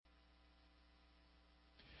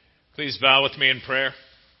Please bow with me in prayer.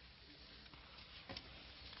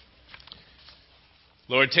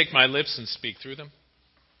 Lord, take my lips and speak through them.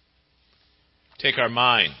 Take our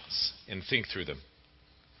minds and think through them.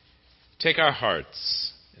 Take our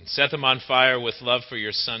hearts and set them on fire with love for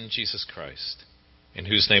your Son, Jesus Christ, in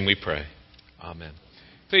whose name we pray. Amen.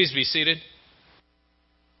 Please be seated.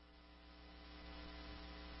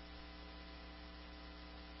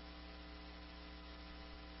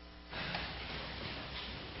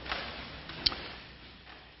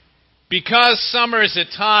 Because summer is a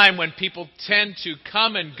time when people tend to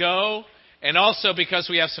come and go, and also because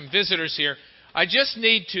we have some visitors here, I just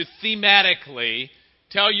need to thematically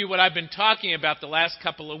tell you what I've been talking about the last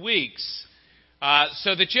couple of weeks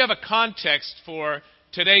so that you have a context for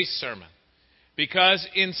today's sermon. Because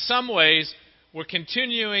in some ways, we're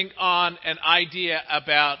continuing on an idea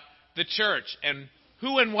about the church and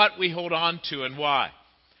who and what we hold on to and why.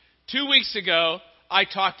 2 weeks ago, I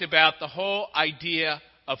talked about the whole idea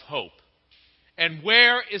of hope. And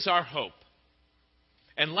where is our hope?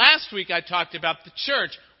 And last week I talked about the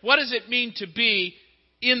church. What does it mean to be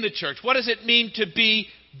in the church? What does it mean to be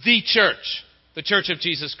the church of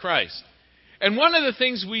Jesus Christ? And one of the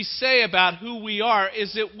things we say about who we are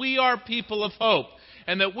is that we are people of hope.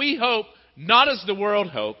 And that we hope not as the world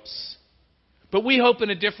hopes, but we hope in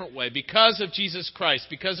a different way because of Jesus Christ,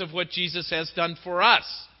 because of what Jesus has done for us.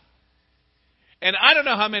 And I don't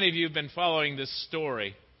know how many of you have been following this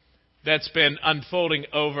story that's been unfolding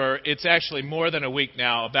over, it's actually more than a week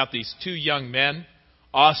now, about these two young men,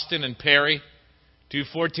 Austin and Perry, two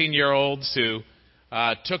 14-year-olds who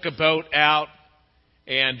took a boat out,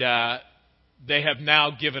 and they have now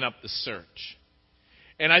given up the search.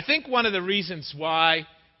 And I think one of the reasons why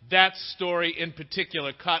that story in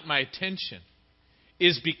particular caught my attention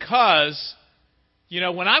is because,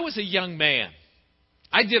 when I was a young man,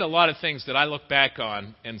 I did a lot of things that I look back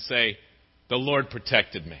on and say, the Lord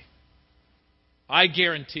protected me. I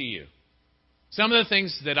guarantee you, some of the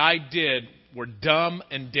things that I did were dumb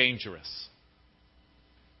and dangerous.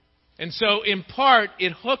 And so, in part,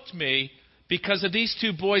 it hooked me because of these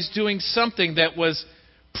two boys doing something that was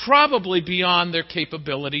probably beyond their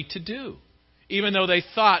capability to do. Even though they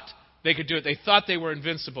thought they could do it. They thought they were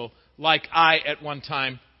invincible, like I, at one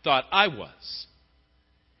time, thought I was.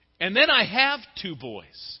 And then I have two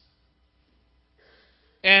boys.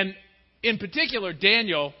 And in particular,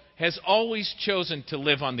 Daniel has always chosen to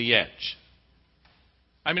live on the edge.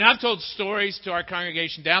 I mean, I've told stories to our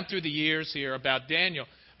congregation down through the years here about Daniel,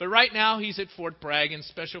 but right now he's at Fort Bragg in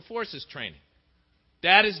Special Forces training.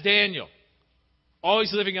 That is Daniel,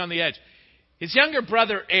 always living on the edge. His younger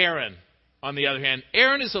brother, Aaron, on the other hand,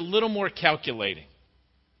 Aaron is a little more calculating.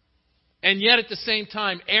 And yet at the same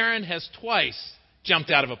time, Aaron has twice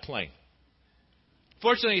jumped out of a plane.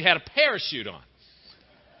 Fortunately, he had a parachute on.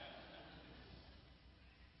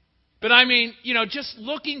 But I mean, just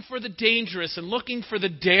looking for the dangerous and looking for the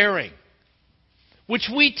daring, which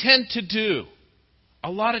we tend to do a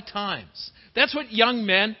lot of times. That's what young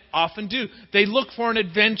men often do. They look for an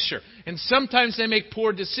adventure. And sometimes they make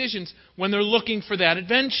poor decisions when they're looking for that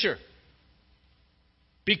adventure.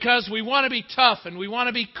 Because we want to be tough and we want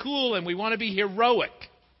to be cool and we want to be heroic.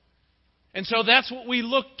 And so that's what we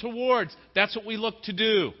look towards. That's what we look to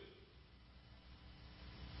do.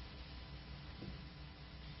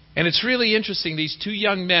 And it's really interesting, these two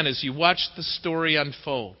young men, as you watch the story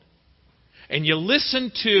unfold, and you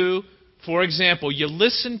listen to, for example,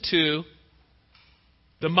 the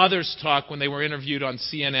mothers talk when they were interviewed on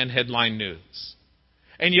CNN Headline News.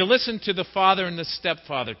 And you listen to the father and the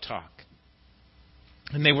stepfather talk.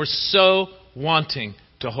 And they were so wanting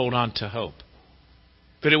to hold on to hope.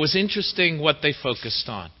 But it was interesting what they focused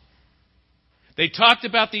on. They talked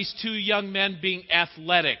about these two young men being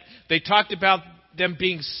athletic. They talked about them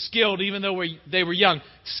being skilled, even though they were young,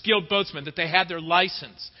 skilled boatsmen, that they had their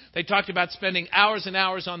license. They talked about spending hours and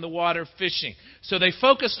hours on the water fishing. So they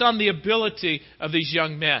focused on the ability of these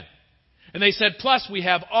young men. And they said, plus we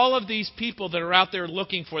have all of these people that are out there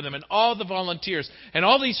looking for them, and all the volunteers, and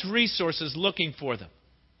all these resources looking for them.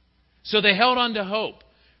 So they held on to hope.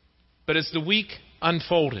 But as the week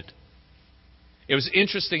unfolded, it was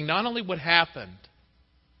interesting not only what happened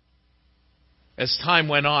as time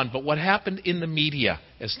went on, but what happened in the media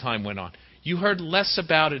as time went on. You heard less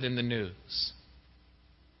about it in the news.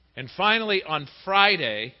 And finally, on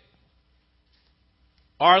Friday,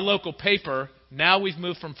 our local paper, now we've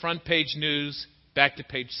moved from front page news back to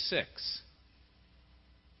page 6.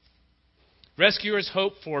 Rescuers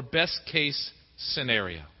hope for best case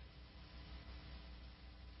scenario.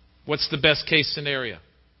 What's the best case scenario?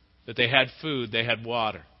 That they had food, they had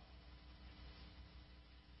water.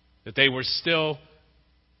 That they were still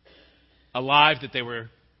alive, that they were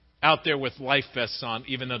out there with life vests on,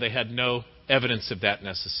 even though they had no evidence of that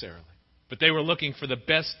necessarily. But they were looking for the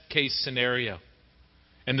best case scenario.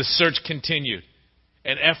 And the search continued.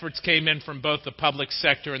 And efforts came in from both the public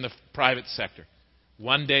sector and the private sector.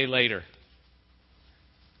 One day later,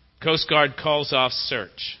 Coast Guard calls off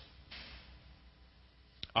search.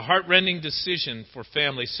 A heartrending decision for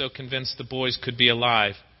families so convinced the boys could be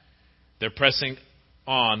alive, they're pressing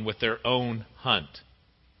on with their own hunt.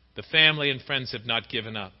 The family and friends have not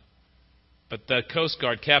given up. But the Coast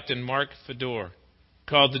Guard, Captain Mark Fedor,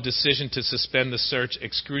 called the decision to suspend the search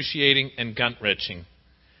excruciating and gut-wrenching.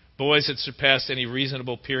 Boys had surpassed any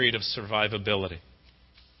reasonable period of survivability.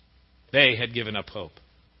 They had given up hope.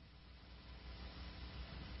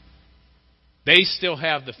 They still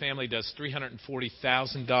have, the family does,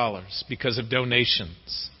 $340,000 because of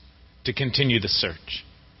donations to continue the search.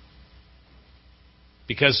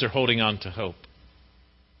 Because they're holding on to hope.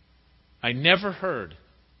 I never heard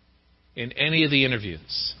in any of the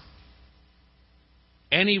interviews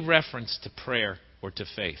any reference to prayer or to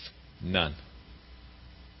faith. None.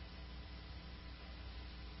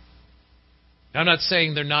 Now, I'm not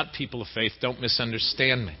saying they're not people of faith. Don't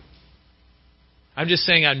misunderstand me. I'm just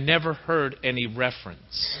saying I've never heard any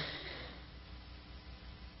reference.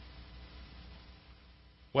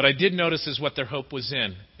 What I did notice is what their hope was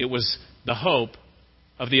in. It was the hope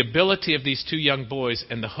of the ability of these two young boys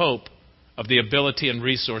and the hope of the ability and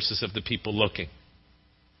resources of the people looking.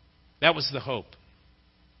 That was the hope.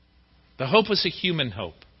 The hope was a human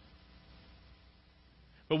hope.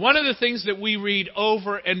 But one of the things that we read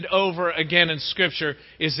over and over again in Scripture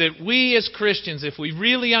is that we as Christians, if we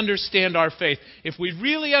really understand our faith, if we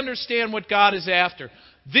really understand what God is after,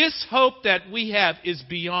 this hope that we have is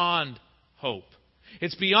beyond hope.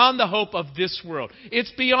 It's beyond the hope of this world.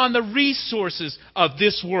 It's beyond the resources of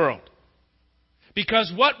this world.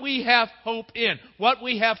 Because what we have hope in, what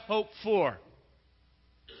we have hope for,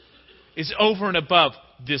 is over and above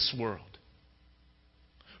this world.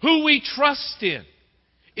 Who we trust in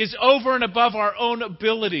is over and above our own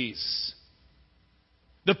abilities.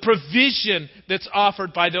 The provision that's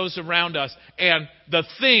offered by those around us and the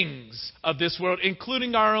things of this world,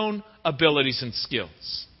 including our own abilities and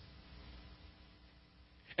skills.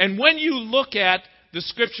 And when you look at the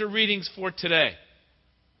Scripture readings for today,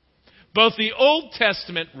 both the Old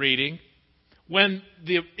Testament reading, when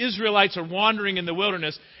the Israelites are wandering in the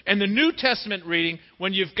wilderness, and the New Testament reading,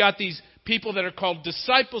 when you've got these people that are called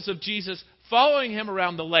disciples of Jesus following him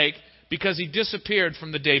around the lake because he disappeared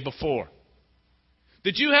from the day before.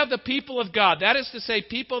 That you have the people of God, that is to say,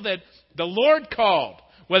 people that the Lord called,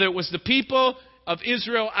 whether it was the people of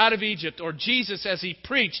Israel out of Egypt or Jesus as he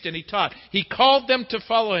preached and he taught, he called them to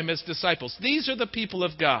follow him as disciples. These are the people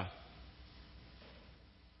of God.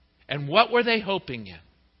 And what were they hoping in?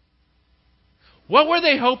 What were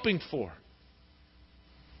they hoping for?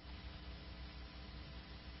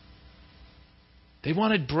 They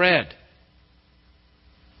wanted bread.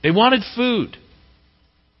 They wanted food.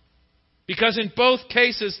 Because in both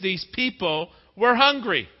cases, these people were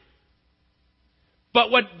hungry. But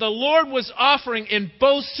what the Lord was offering in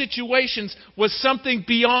both situations was something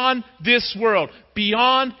beyond this world,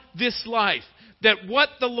 beyond this life. That what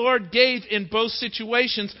the Lord gave in both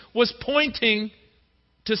situations was pointing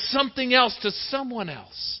to something else, to someone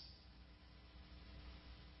else.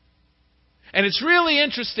 And it's really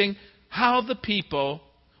interesting how the people,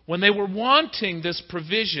 when they were wanting this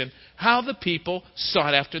provision, how the people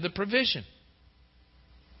sought after the provision.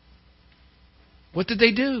 What did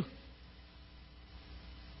they do?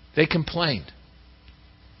 They complained.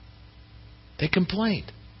 They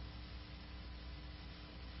complained.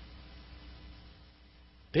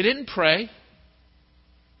 They didn't pray.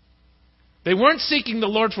 They weren't seeking the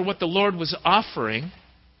Lord for what the Lord was offering.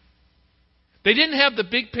 They didn't have the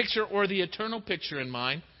big picture or the eternal picture in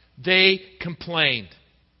mind. They complained.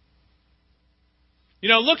 You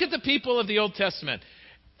know, look at the people of the Old Testament.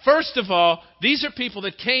 First of all, these are people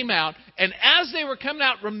that came out, and as they were coming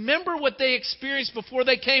out, remember what they experienced before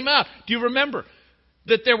they came out. Do you remember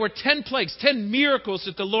that there were 10 plagues, 10 miracles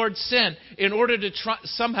that the Lord sent in order to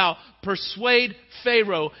somehow persuade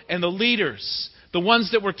Pharaoh and the leaders, the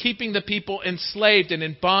ones that were keeping the people enslaved and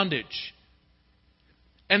in bondage?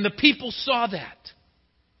 And the people saw that.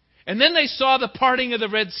 And then they saw the parting of the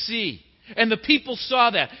Red Sea. And the people saw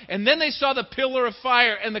that. And then they saw the pillar of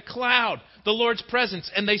fire and the cloud, the Lord's presence.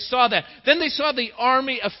 And they saw that. Then they saw the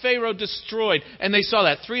army of Pharaoh destroyed. And they saw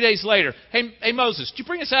that 3 days later. Hey Moses, did you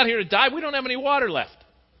bring us out here to die? We don't have any water left.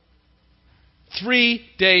 3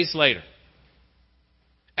 days later.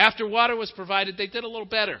 After water was provided, they did a little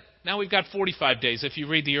better. Now we've got 45 days if you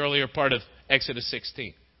read the earlier part of Exodus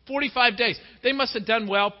 16. 45 days. They must have done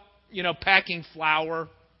well, packing flour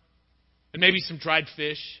and maybe some dried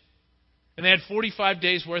fish. And they had 45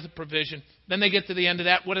 days worth of provision. Then they get to the end of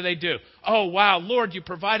that. What do? Oh, wow, Lord, you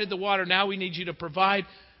provided the water. Now we need you to provide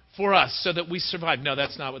for us so that we survive. No,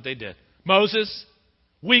 that's not what they did. Moses,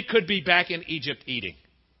 we could be back in Egypt eating.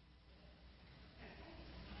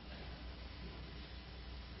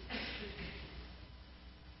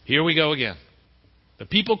 Here we go again. The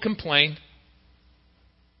people complained.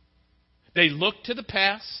 They looked to the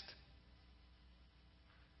past.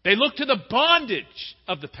 They looked to the bondage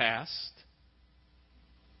of the past.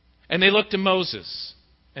 And they looked to Moses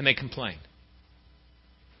and they complained.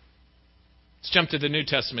 Let's jump to the New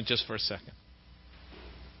Testament just for a second.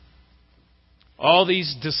 All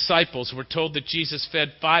these disciples were told that Jesus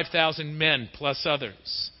fed 5,000 men plus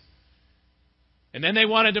others. And then they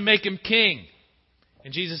wanted to make him king.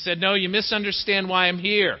 And Jesus said, no, you misunderstand why I'm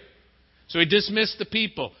here. So he dismissed the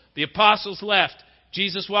people. The apostles left.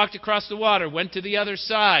 Jesus walked across the water, went to the other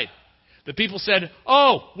side. The people said,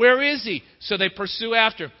 oh, where is he? So they pursue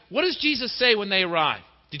after him. What does Jesus say when they arrive?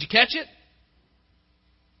 Did you catch it?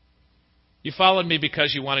 You followed me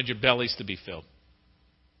because you wanted your bellies to be filled.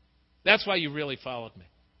 That's why you really followed me.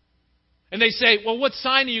 And they say, well, what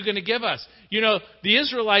sign are you going to give us? The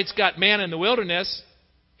Israelites got manna in the wilderness.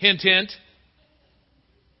 Hint, hint.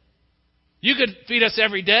 You could feed us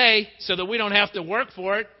every day so that we don't have to work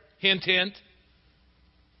for it. Hint, hint.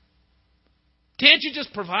 Can't you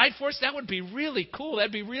just provide for us? That would be really cool.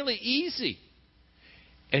 That'd be really easy.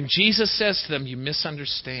 And Jesus says to them, you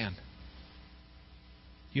misunderstand.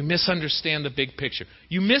 You misunderstand the big picture.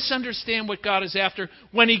 You misunderstand what God is after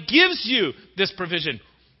when He gives you this provision.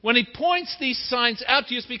 When He points these signs out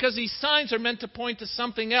to you, it's because these signs are meant to point to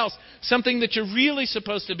something else, something that you're really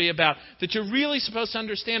supposed to be about, that you're really supposed to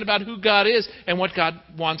understand about who God is and what God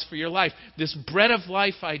wants for your life. This bread of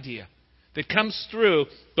life idea that comes through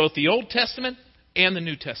both the Old Testament and the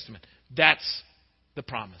New Testament. That's the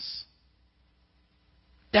promise.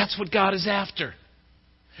 That's what God is after.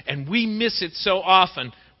 And we miss it so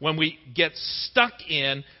often when we get stuck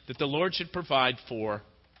in that the Lord should provide for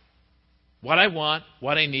what I want,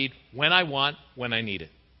 what I need, when I want, when I need it.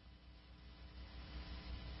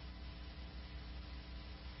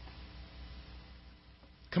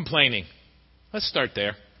 Complaining. Let's start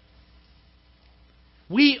there.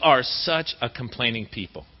 We are such a complaining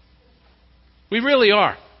people. We really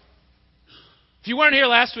are. If you weren't here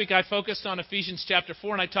last week, I focused on Ephesians chapter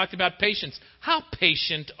 4 and I talked about patience. How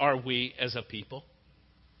patient are we as a people?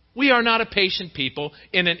 We are not a patient people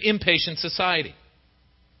in an impatient society.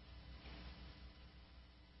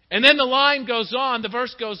 And then the line goes on, the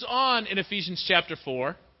verse goes on in Ephesians chapter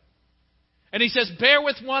 4. And he says, bear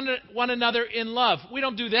with one another in love. We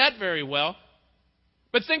don't do that very well.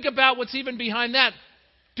 But think about what's even behind that.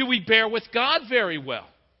 Do we bear with God very well?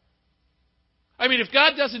 I mean, if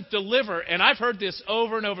God doesn't deliver, and I've heard this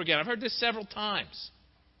over and over again. I've heard this several times.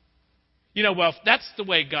 Well, if that's the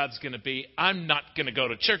way God's going to be, I'm not going to go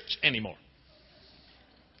to church anymore.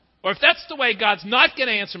 Or if that's the way God's not going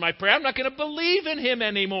to answer my prayer, I'm not going to believe in Him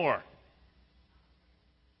anymore.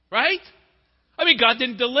 Right? I mean, God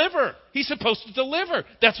didn't deliver. He's supposed to deliver.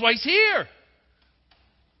 That's why He's here.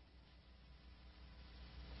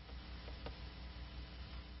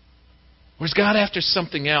 Or is God after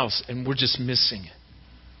something else and we're just missing it?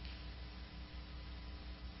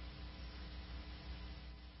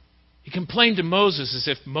 He complained to Moses as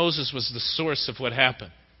if Moses was the source of what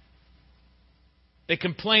happened. They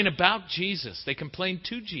complain about Jesus. They complain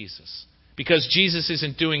to Jesus because Jesus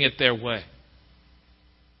isn't doing it their way.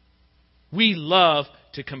 We love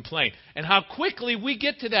to complain. And how quickly we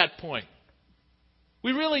get to that point.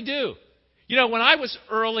 We really do. When I was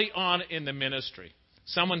early on in the ministry,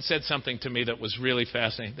 someone said something to me that was really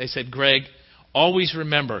fascinating. They said, Greg, always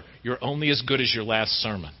remember, you're only as good as your last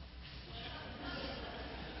sermon.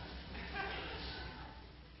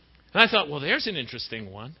 And I thought, well, there's an interesting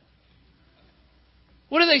one.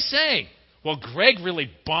 What are they saying? Well, Greg really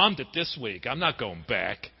bombed it this week. I'm not going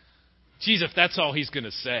back. Geez, if that's all he's going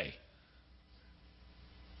to say.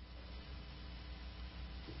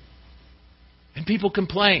 And people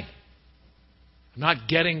complain. I'm not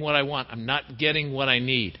getting what I want. I'm not getting what I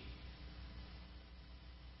need.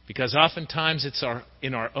 Because oftentimes it's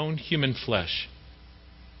in our own human flesh.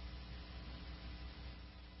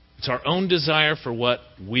 It's our own desire for what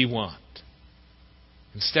we want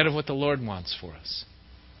instead of what the Lord wants for us.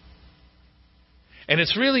 And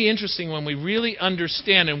it's really interesting when we really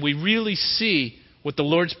understand and we really see what the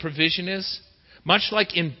Lord's provision is. Much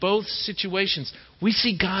like in both situations, we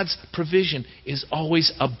see God's provision is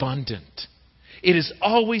always abundant. It is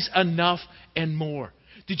always enough and more.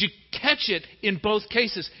 Did you catch it in both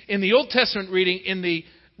cases? In the Old Testament reading, in the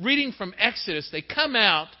reading from Exodus, they come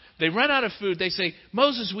out, they run out of food, they say,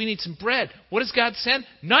 Moses, we need some bread. What does God send?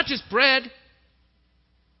 Not just bread.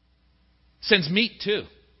 Sends meat too.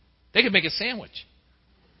 They could make a sandwich.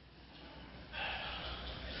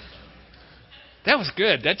 That was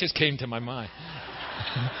good. That just came to my mind.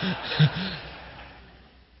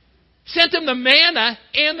 Sent them the manna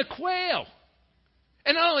and the quail.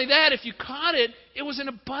 And not only that, if you caught it, it was an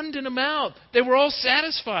abundant amount. They were all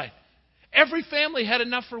satisfied. Every family had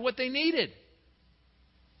enough for what they needed.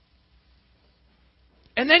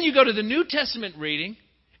 And then you go to the New Testament reading,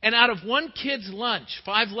 and out of one kid's lunch,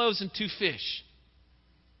 5 loaves and 2 fish,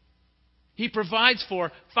 he provides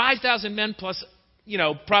for 5,000 men plus,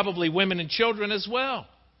 probably women and children as well.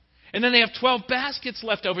 And then they have 12 baskets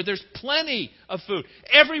left over. There's plenty of food.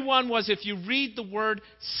 Everyone was, if you read the word,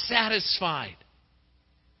 satisfied.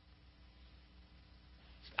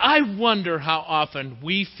 I wonder how often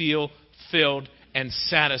we feel filled and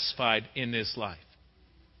satisfied in this life.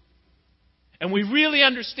 And we really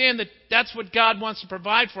understand that that's what God wants to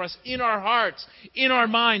provide for us in our hearts, in our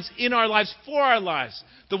minds, in our lives, for our lives.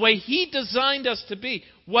 The way He designed us to be.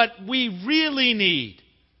 What we really need.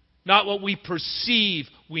 Not what we perceive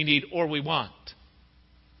we need or we want.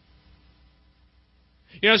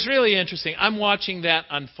 It's really interesting. I'm watching that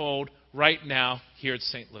unfold right now here at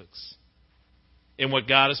St. Luke's. In what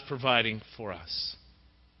God is providing for us.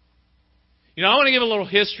 I want to give a little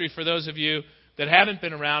history for those of you that haven't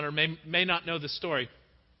been around or may not know the story.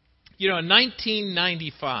 In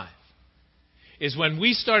 1995 is when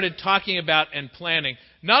we started talking about and planning,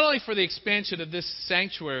 not only for the expansion of this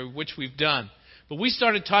sanctuary, which we've done, but we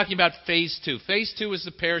started talking about Phase 2. Phase 2 was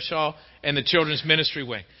the parish hall and the children's ministry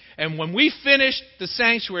wing. And when we finished the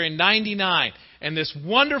sanctuary in 99, and this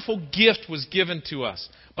wonderful gift was given to us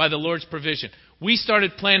by the Lord's provision, we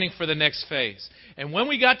started planning for the next phase. And when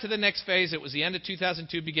we got to the next phase, it was the end of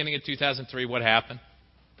 2002, beginning of 2003. What happened?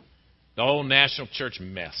 The whole national church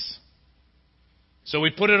mess. So we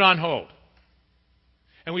put it on hold.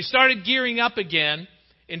 And we started gearing up again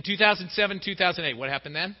in 2007, 2008. What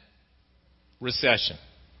happened then? Recession.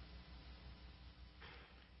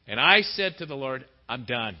 And I said to the Lord, I'm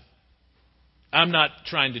done. I'm not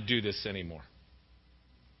trying to do this anymore.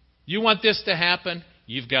 You want this to happen?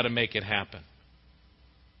 You've got to make it happen.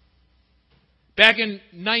 Back in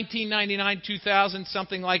 1999, 2000,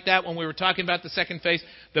 something like that, when we were talking about the second phase,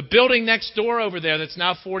 the building next door over there that's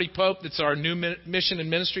now 40 Pope, that's our new mission and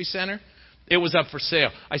ministry center, it was up for sale.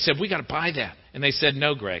 I said, we got to buy that. And they said,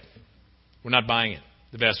 no, Greg, we're not buying it.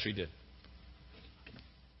 The vestry did.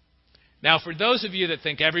 Now, for those of you that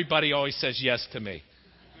think everybody always says yes to me,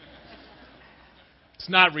 it's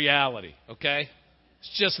not reality, okay?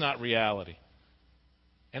 It's just not reality.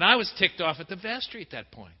 And I was ticked off at the vestry at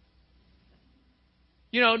that point.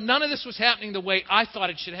 None of this was happening the way I thought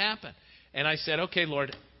it should happen. And I said, okay,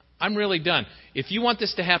 Lord, I'm really done. If you want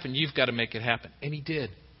this to happen, you've got to make it happen. And He did.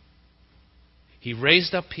 He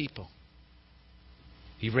raised up people.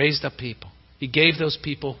 He raised up people. He gave those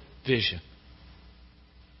people vision.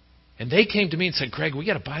 And they came to me and said, Greg, we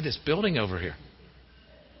got to buy this building over here.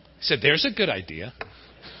 I said, there's a good idea.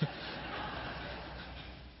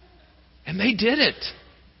 And they did it.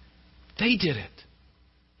 They did it.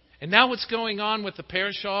 And now what's going on with the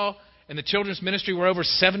parish hall and the children's ministry, we're over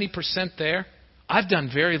 70% there. I've done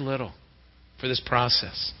very little for this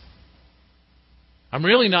process. I'm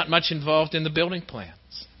really not much involved in the building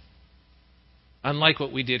plans, unlike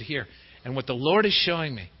what we did here. And what the Lord is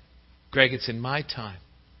showing me, Greg, it's in my time.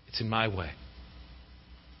 It's in my way.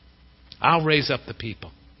 I'll raise up the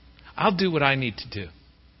people. I'll do what I need to do.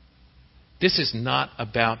 This is not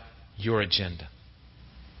about your agenda.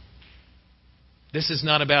 This is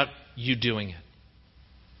not about you doing it.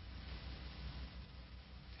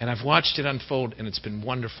 And I've watched it unfold, and it's been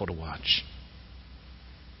wonderful to watch.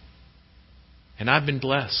 And I've been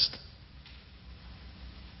blessed.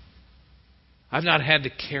 I've not had to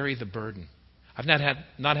carry the burden. I've not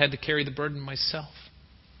had to carry the burden myself.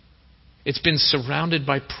 It's been surrounded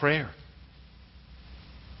by prayer,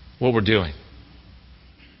 what we're doing.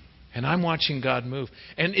 And I'm watching God move.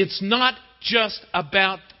 And it's not just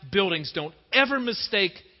about buildings. Don't ever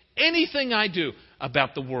mistake anything I do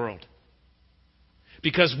about the world.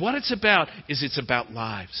 Because what it's about is it's about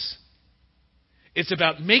lives. It's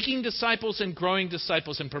about making disciples and growing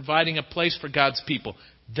disciples and providing a place for God's people.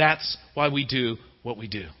 That's why we do what we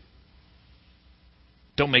do.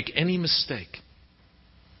 Don't make any mistake.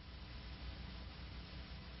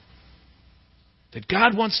 That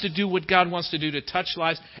God wants to do what God wants to do to touch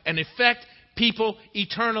lives and affect people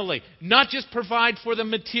eternally. Not just provide for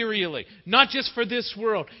them materially. Not just for this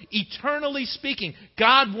world. Eternally speaking,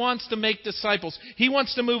 God wants to make disciples. He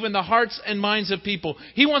wants to move in the hearts and minds of people.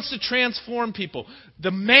 He wants to transform people.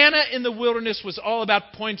 The manna in the wilderness was all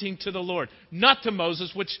about pointing to the Lord, not to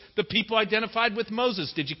Moses, which the people identified with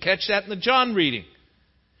Moses. Did you catch that in the John reading?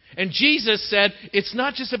 And Jesus said, it's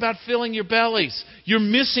not just about filling your bellies. You're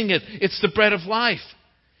missing it. It's the bread of life.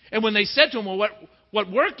 And when they said to him, well,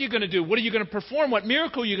 what work are you going to do? What are you going to perform? What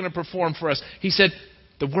miracle are you going to perform for us? He said,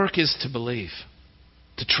 the work is to believe,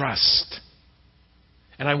 to trust.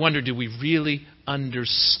 And I wonder, do we really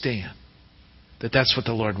understand that that's what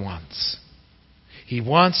the Lord wants? He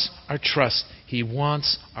wants our trust. He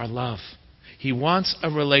wants our love. He wants a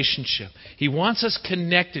relationship. He wants us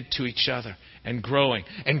connected to each other and growing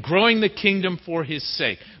the kingdom for His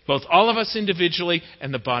sake, both all of us individually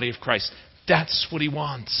and the body of Christ. That's what He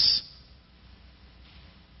wants.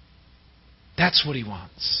 That's what He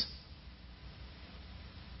wants.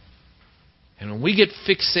 And when we get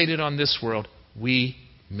fixated on this world, we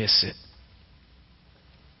miss it.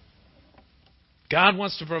 God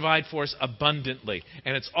wants to provide for us abundantly.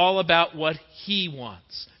 And it's all about what He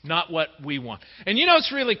wants, not what we want. And you know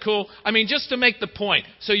it's really cool? I mean, just to make the point,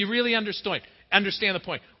 so you really understand the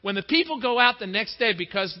point. When the people go out the next day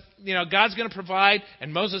because, God's going to provide,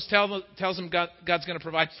 and Moses tells them God's going to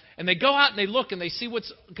provide, and they go out and they look and they see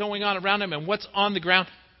what's going on around them and what's on the ground,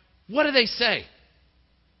 what do they say?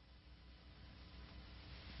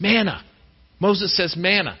 Manna. Moses says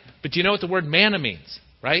manna. But do you know what the word manna means,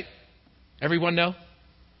 right? Everyone know?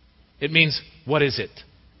 It means, what is it?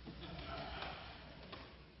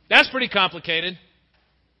 That's pretty complicated.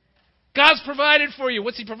 God's provided for you.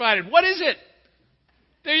 What's He provided? What is it?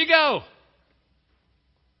 There you go.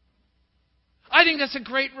 I think that's a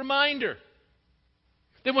great reminder.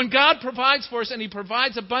 That when God provides for us, and He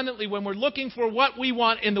provides abundantly, when we're looking for what we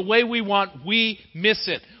want in the way we want, we miss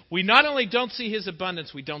it. We not only don't see His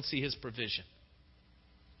abundance, we don't see His provision.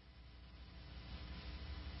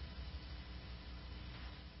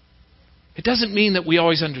 It doesn't mean that we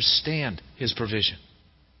always understand His provision.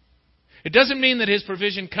 It doesn't mean that His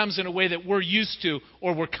provision comes in a way that we're used to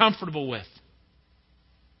or we're comfortable with.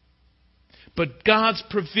 But God's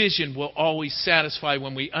provision will always satisfy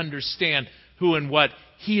when we understand who and what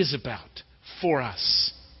He is about for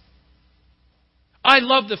us. I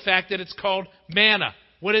love the fact that it's called manna.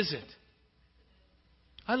 What is it?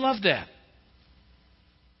 I love that.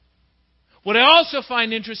 What I also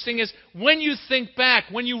find interesting is when you think back,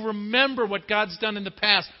 when you remember what God's done in the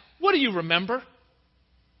past, what do you remember?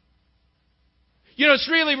 It's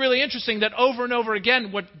really, really interesting that over and over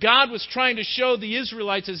again, what God was trying to show the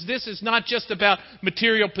Israelites is this is not just about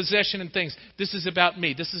material possession and things. This is about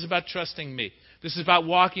me. This is about trusting me. This is about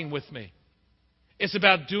walking with me. It's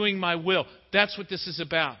about doing my will. That's what this is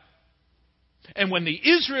about. And when the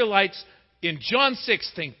Israelites in John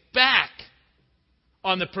 6 think back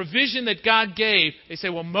on the provision that God gave, they say,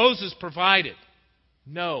 well, Moses provided.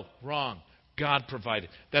 No, wrong. God provided.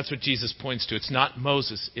 That's what Jesus points to. It's not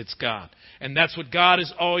Moses, it's God. And that's what God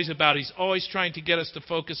is always about. He's always trying to get us to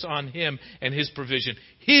focus on Him and His provision.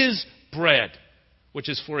 His bread, which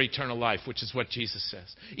is for eternal life, which is what Jesus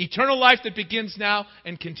says. Eternal life that begins now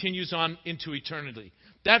and continues on into eternity.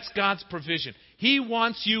 That's God's provision. He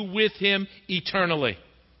wants you with Him eternally.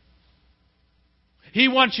 He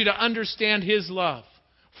wants you to understand His love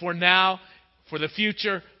for now, for the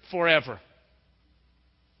future, forever.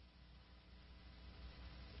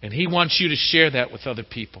 And He wants you to share that with other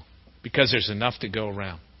people because there's enough to go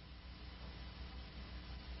around.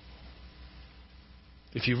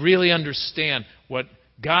 If you really understand what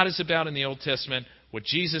God is about in the Old Testament, what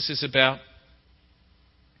Jesus is about,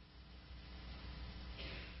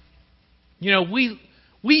 we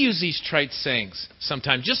use these trite sayings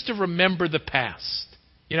sometimes just to remember the past.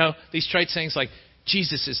 These trite sayings like,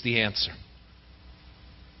 Jesus is the answer.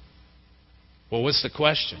 Well, what's the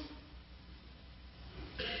question?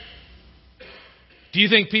 Do you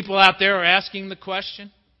think people out there are asking the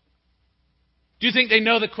question? Do you think they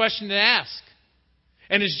know the question to ask?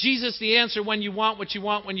 And is Jesus the answer when you want what you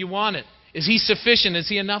want when you want it? Is He sufficient? Is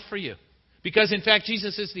He enough for you? Because, in fact,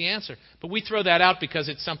 Jesus is the answer. But we throw that out because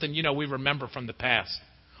it's something, we remember from the past.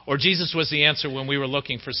 Or Jesus was the answer when we were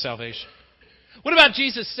looking for salvation. What about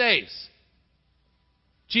Jesus saves?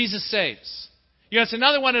 Jesus saves. It's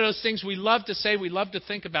another one of those things we love to say, we love to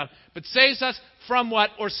think about. But saves us from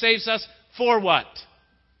what or saves us for what?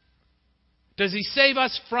 Does He save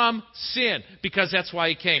us from sin? Because that's why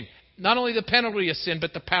He came. Not only the penalty of sin,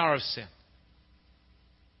 but the power of sin.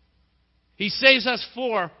 He saves us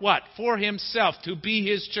for what? For Himself, to be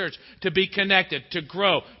His church, to be connected, to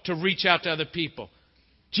grow, to reach out to other people.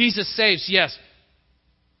 Jesus saves, yes.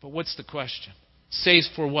 But what's the question? Saves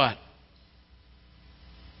for what?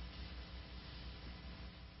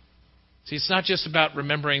 See, it's not just about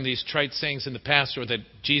remembering these trite sayings in the past or that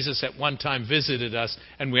Jesus at one time visited us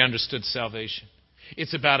and we understood salvation.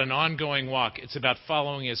 It's about an ongoing walk. It's about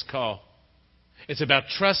following His call. It's about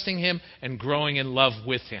trusting Him and growing in love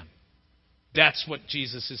with Him. That's what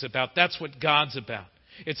Jesus is about. That's what God's about.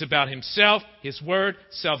 It's about Himself, His Word,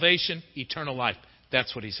 salvation, eternal life.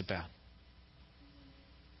 That's what He's about.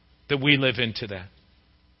 That we live into that.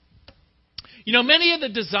 You know, many of the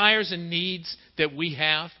desires and needs that we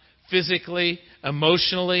have, physically,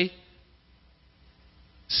 emotionally,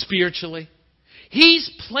 spiritually, He's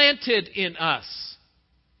planted in us.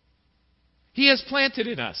 He has planted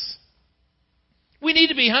in us. We need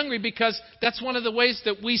to be hungry because that's one of the ways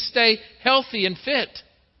that we stay healthy and fit.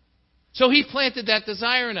 So He planted that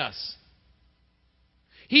desire in us.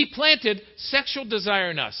 He planted sexual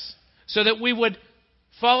desire in us so that we would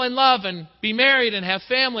fall in love and be married and have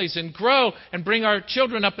families and grow and bring our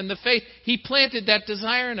children up in the faith. He planted that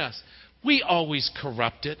desire in us. We always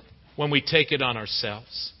corrupt it when we take it on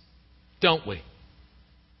ourselves, don't we?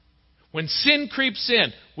 When sin creeps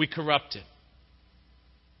in, we corrupt it.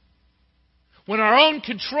 When our own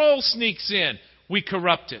control sneaks in, we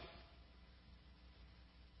corrupt it.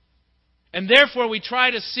 And therefore we try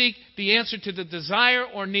to seek the answer to the desire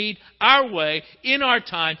or need our way, in our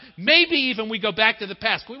time. Maybe even we go back to the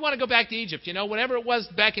past. We want to go back to Egypt. You know, whatever it was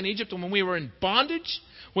back in Egypt when we were in bondage,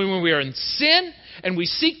 when we were in sin, and we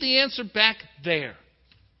seek the answer back there.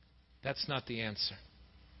 That's not the answer.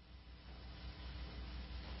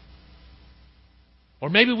 Or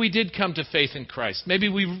maybe we did come to faith in Christ. Maybe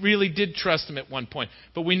we really did trust Him at one point,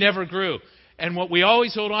 but we never grew. And what we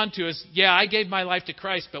always hold on to is, yeah, I gave my life to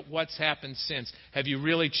Christ, but what's happened since? Have you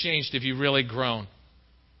really changed? Have you really grown?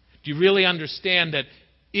 Do you really understand that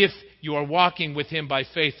if you are walking with Him by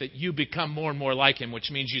faith, that you become more and more like Him, which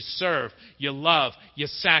means you serve, you love, you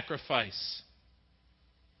sacrifice?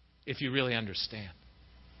 If you really understand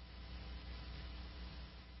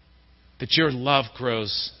that your love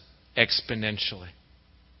grows exponentially.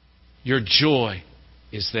 Your joy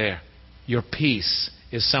is there. Your peace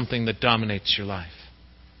is something that dominates your life.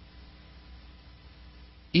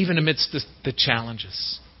 Even amidst the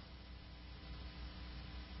challenges.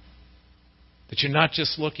 That you're not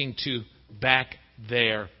just looking to back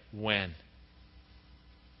there when.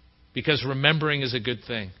 Because remembering is a good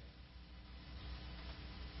thing.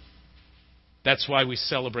 That's why we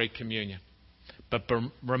celebrate communion. But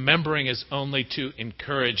remembering is only to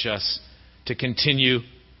encourage us to continue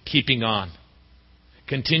keeping on.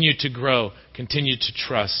 Continue to grow. Continue to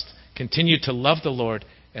trust. Continue to love the Lord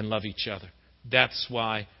and love each other. That's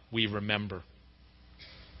why we remember.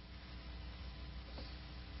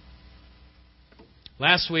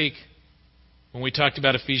 Last week, when we talked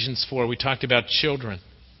about Ephesians 4, we talked about children.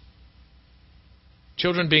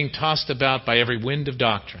 Children being tossed about by every wind of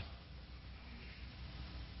doctrine.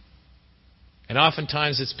 And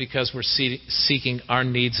oftentimes it's because we're seeking our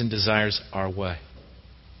needs and desires our way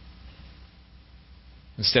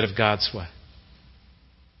instead of God's way.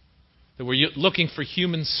 That we're looking for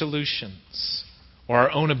human solutions or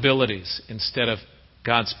our own abilities instead of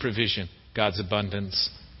God's provision, God's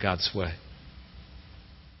abundance, God's way.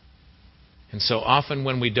 And so often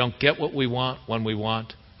when we don't get what we want, when we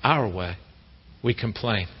want our way, we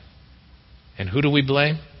complain. And who do we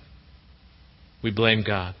blame? We blame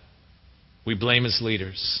God. We blame His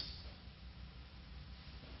leaders.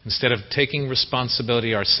 Instead of taking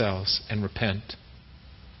responsibility ourselves and repent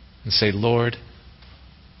and say, Lord,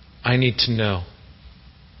 I need to know.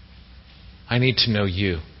 I need to know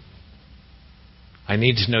You. I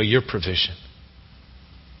need to know Your provision.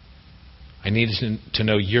 I need to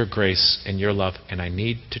know Your grace and Your love, and I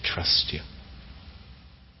need to trust You.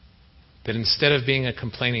 That instead of being a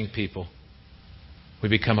complaining people, we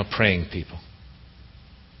become a praying people.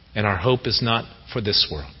 And our hope is not for this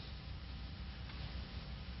world.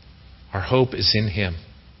 Our hope is in Him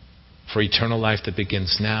for eternal life that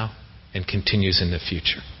begins now and continues in the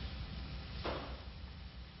future.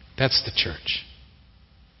 That's the church.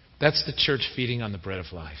 That's the church feeding on the bread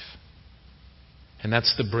of life. And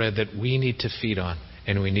that's the bread that we need to feed on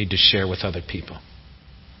and we need to share with other people.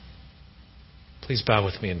 Please bow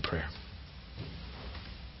with me in prayer.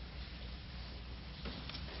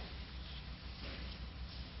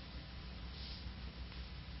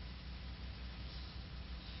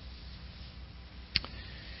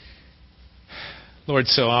 Lord,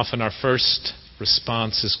 so often our first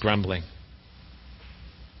response is grumbling.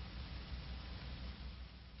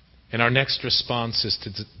 And our next response is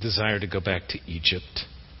to desire to go back to Egypt,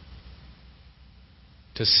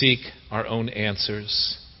 to seek our own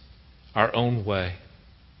answers, our own way,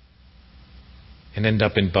 and end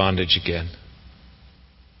up in bondage again,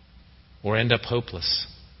 or end up hopeless,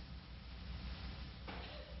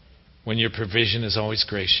 when your provision is always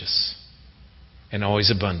gracious and always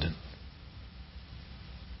abundant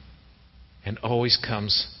and always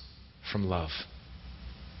comes from love.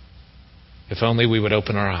 If only we would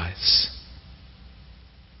open our eyes.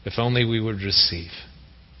 If only we would receive.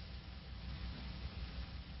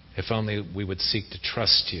 If only we would seek to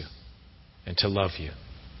trust you and to love you.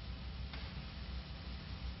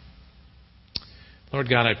 Lord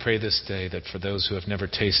God, I pray this day that for those who have never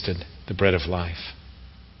tasted the bread of life,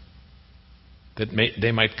 that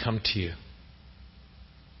they might come to you,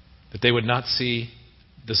 that they would not see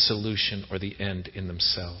the solution or the end in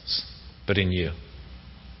themselves, but in you.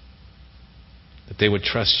 That they would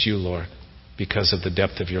trust you, Lord, because of the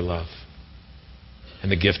depth of your love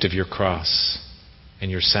and the gift of your cross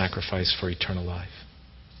and your sacrifice for eternal life.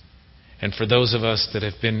 And for those of us that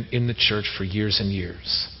have been in the church for years and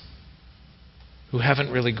years, who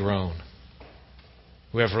haven't really grown,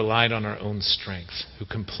 who have relied on our own strength, who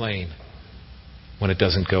complain when it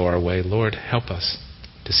doesn't go our way, Lord, help us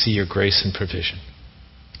to see your grace and provision.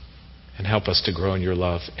 And help us to grow in your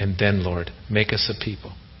love. And then, Lord, make us a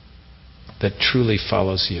people that truly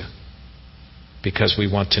follows you because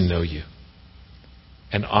we want to know you,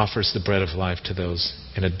 and offers the bread of life to those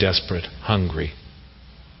in a desperate, hungry,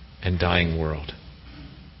 and dying world.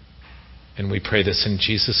 And we pray this in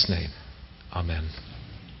Jesus' name. Amen.